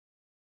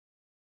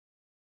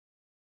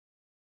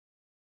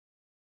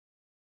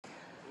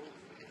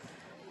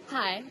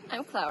Hi,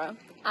 I'm Klara.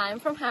 I'm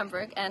from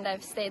Hamburg and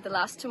I've stayed the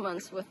last 2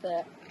 months with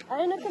the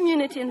Iona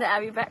Community in the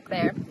Abbey back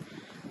there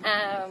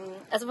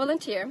as a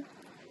volunteer.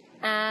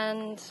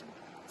 And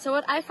so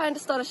what I find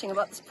astonishing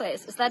about this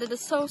place is that it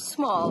is so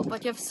small,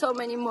 but you have so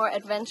many more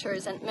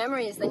adventures and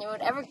memories than you would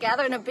ever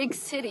gather in a big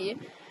city.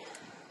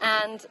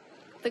 And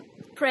the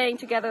praying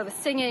together, the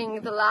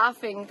singing, the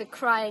laughing, the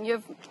crying, you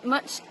have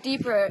much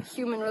deeper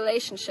human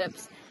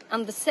relationships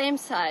on the same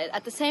side,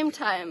 at the same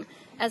time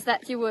as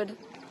that you would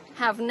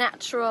have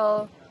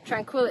natural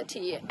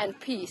tranquility and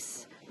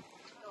peace.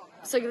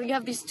 So you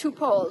have these two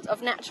poles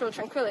of natural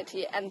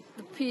tranquility and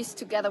the peace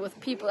together with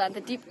people and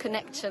the deep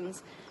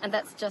connections, and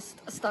that's just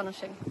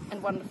astonishing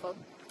and wonderful.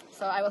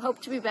 So I will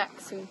hope to be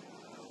back soon.